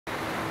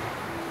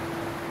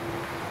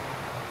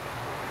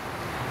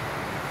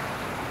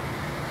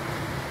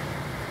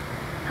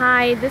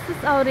Hi, this is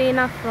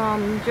Aurena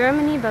from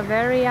Germany,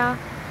 Bavaria,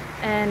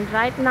 and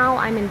right now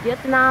I'm in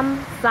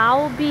Vietnam,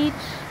 Sao Beach,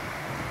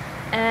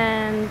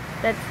 and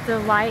that's the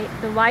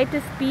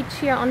whitest beach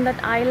here on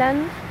that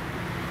island.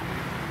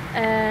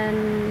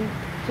 And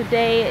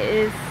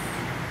today is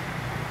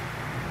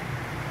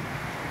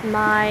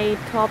my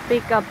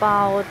topic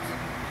about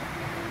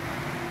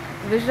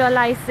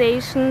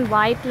visualization,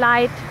 white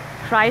light,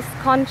 Christ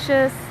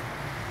conscious,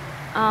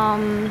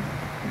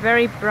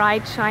 very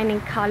bright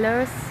shining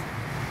colors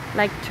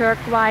like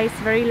turquoise,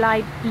 very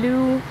light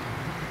blue.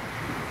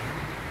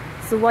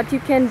 So what you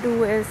can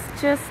do is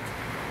just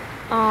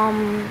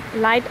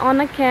light on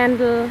a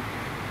candle,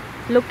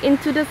 look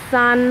into the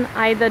sun,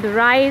 either the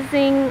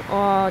rising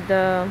or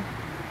the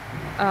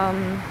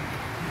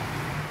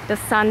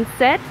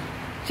sunset,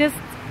 just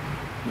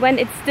when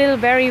it's still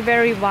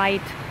very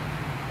white,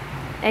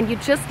 and you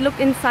just look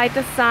inside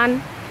the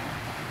sun.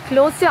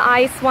 Close your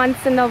eyes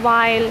once in a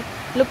while,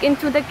 look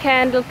into the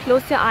candle,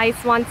 close your eyes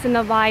once in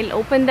a while,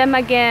 open them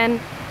again,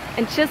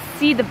 and just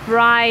see the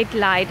bright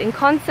light and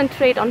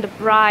concentrate on the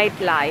bright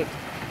light.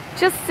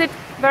 Just sit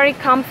very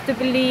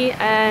comfortably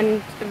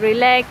and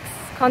relax,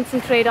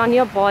 concentrate on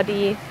your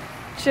body,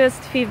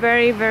 just feel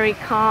very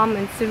calm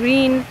and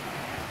serene.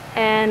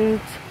 And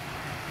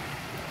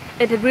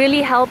it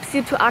really helps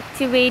you to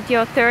activate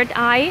your third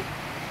eye.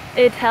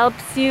 It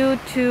helps you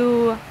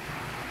to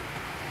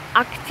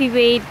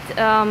activate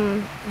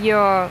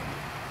your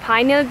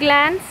pineal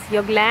glands,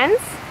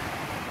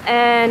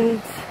 and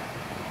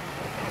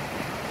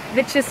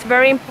which is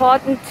very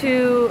important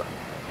to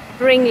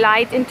bring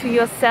light into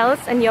your cells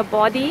and your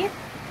body.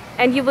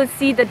 And you will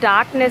see the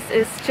darkness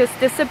is just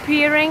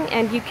disappearing,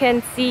 and you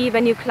can see,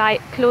 when you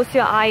close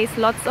your eyes,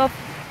 lots of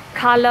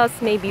colors,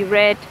 maybe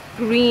red,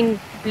 green,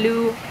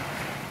 blue,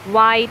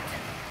 white,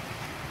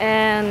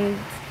 and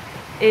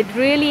it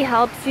really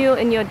helps you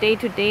in your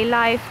day-to-day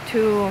life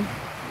to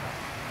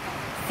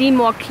see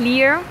more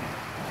clear,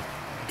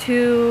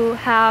 to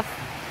have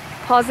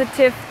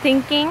positive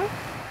thinking.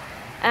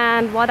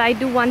 And what I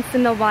do once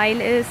in a while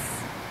is,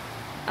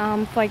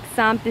 for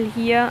example,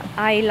 here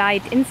I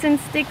light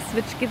incense sticks,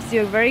 which gives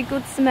you a very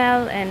good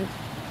smell. And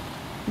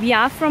we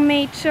are from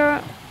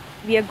nature,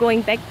 we are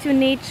going back to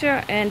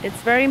nature, and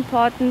it's very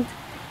important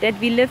that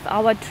we live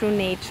our true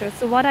nature.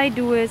 So what I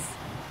do is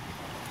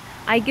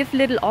I give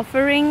little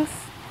offerings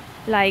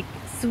like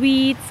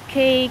sweets,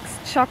 cakes,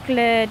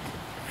 chocolate,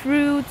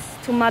 fruits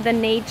to Mother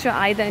Nature,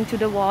 either into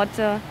the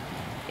water,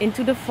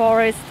 into the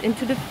forest,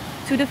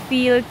 to the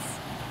fields.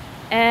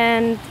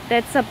 And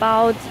that's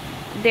about,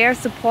 they're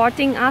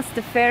supporting us,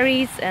 the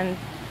fairies and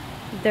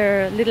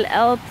their little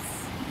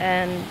elves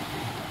and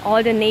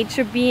all the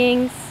nature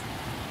beings,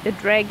 the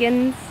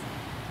dragons.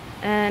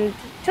 And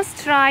just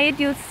try it,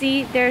 you'll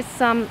see there's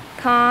some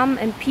calm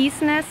and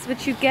peaceness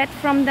which you get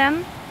from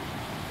them,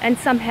 and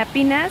some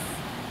happiness.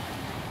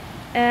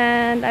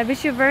 And I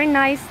wish you a very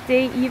nice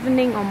day,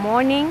 evening or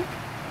morning.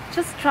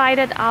 Just try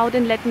that out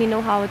and let me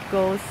know how it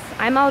goes.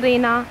 I'm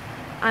Aurena,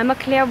 I'm a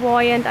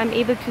clairvoyant, I'm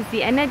able to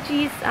see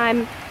energies,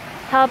 I'm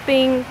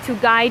helping to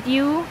guide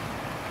you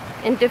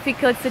in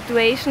difficult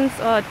situations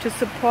or to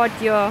support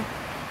your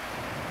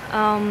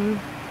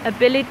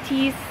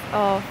abilities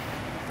of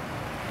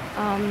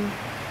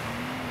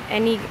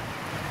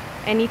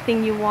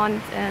anything you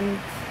want. And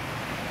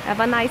have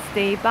a nice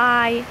day.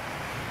 Bye.